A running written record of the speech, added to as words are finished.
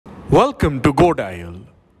Welcome to GoDial.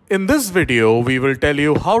 In this video, we will tell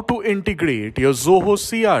you how to integrate your Zoho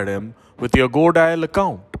CRM with your GoDial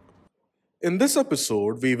account. In this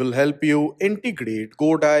episode, we will help you integrate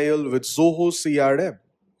GoDial with Zoho CRM.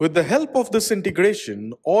 With the help of this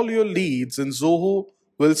integration, all your leads in Zoho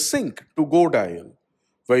will sync to GoDial,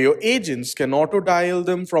 where your agents can auto-dial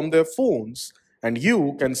them from their phones and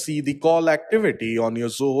you can see the call activity on your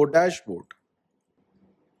Zoho dashboard.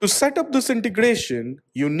 To set up this integration,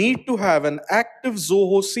 you need to have an active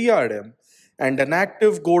Zoho CRM and an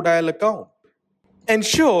active GoDial account.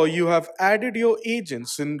 Ensure you have added your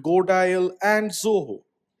agents in GoDial and Zoho.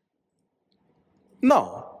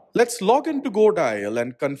 Now, let's log into GoDial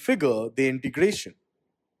and configure the integration.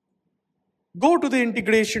 Go to the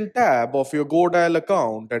Integration tab of your GoDial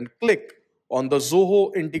account and click on the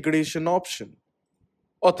Zoho integration option.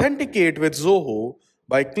 Authenticate with Zoho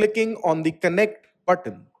by clicking on the Connect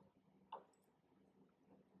button.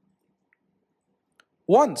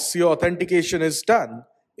 Once your authentication is done,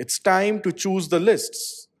 it's time to choose the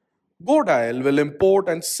lists. GoDial will import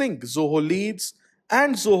and sync Zoho leads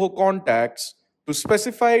and Zoho contacts to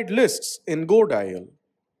specified lists in GoDial.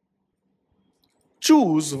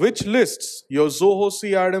 Choose which lists your Zoho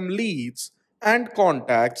CRM leads and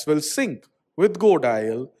contacts will sync with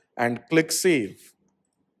GoDial and click Save.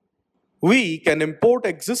 We can import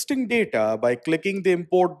existing data by clicking the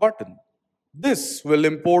Import button. This will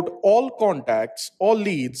import all contacts or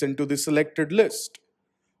leads into the selected list.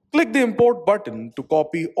 Click the Import button to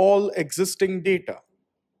copy all existing data.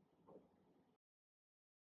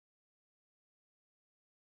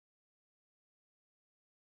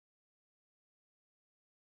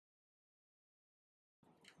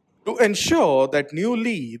 To ensure that new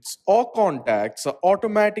leads or contacts are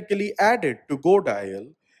automatically added to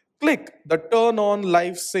GoDial, click the Turn on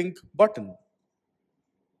Live Sync button.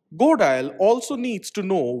 GoDial also needs to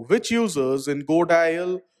know which users in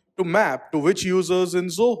GoDial to map to which users in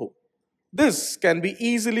Zoho. This can be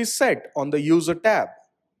easily set on the User tab.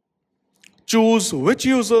 Choose which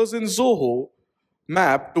users in Zoho,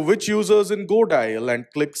 map to which users in GoDial and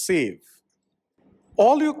click Save.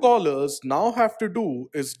 All your callers now have to do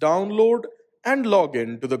is download and log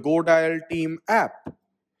in to the GoDial Team app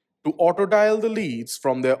to auto-dial the leads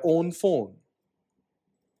from their own phone.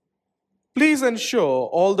 Please ensure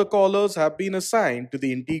all the callers have been assigned to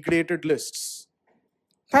the integrated lists.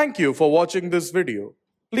 Thank you for watching this video.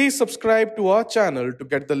 Please subscribe to our channel to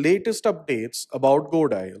get the latest updates about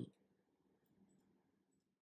GoDial.